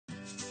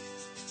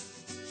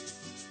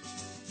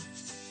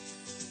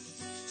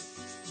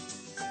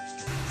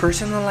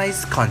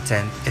Personalized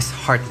content is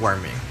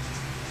heartwarming.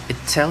 It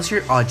tells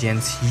your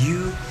audience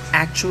you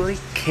actually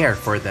care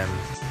for them.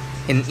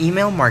 In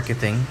email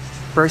marketing,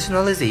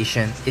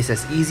 personalization is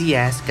as easy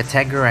as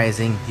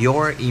categorizing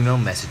your email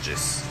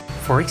messages.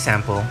 For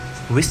example,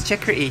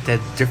 WizCheck created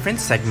different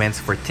segments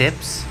for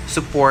tips,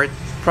 support,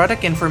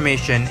 product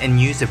information, and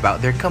news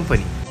about their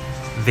company.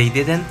 They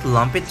didn't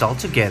lump it all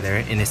together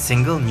in a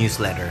single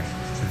newsletter.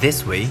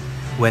 This way,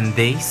 when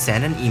they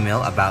send an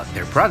email about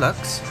their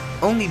products,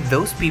 only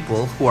those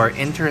people who are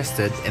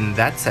interested in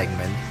that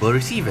segment will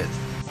receive it.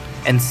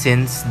 And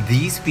since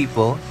these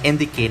people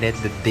indicated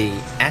that they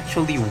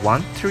actually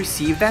want to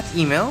receive that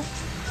email,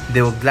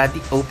 they will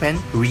gladly open,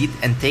 read,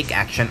 and take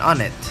action on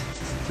it.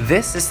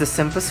 This is the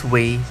simplest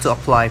way to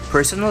apply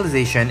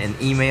personalization in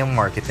email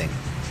marketing.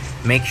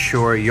 Make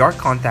sure your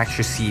contacts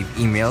receive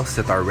emails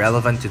that are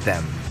relevant to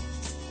them.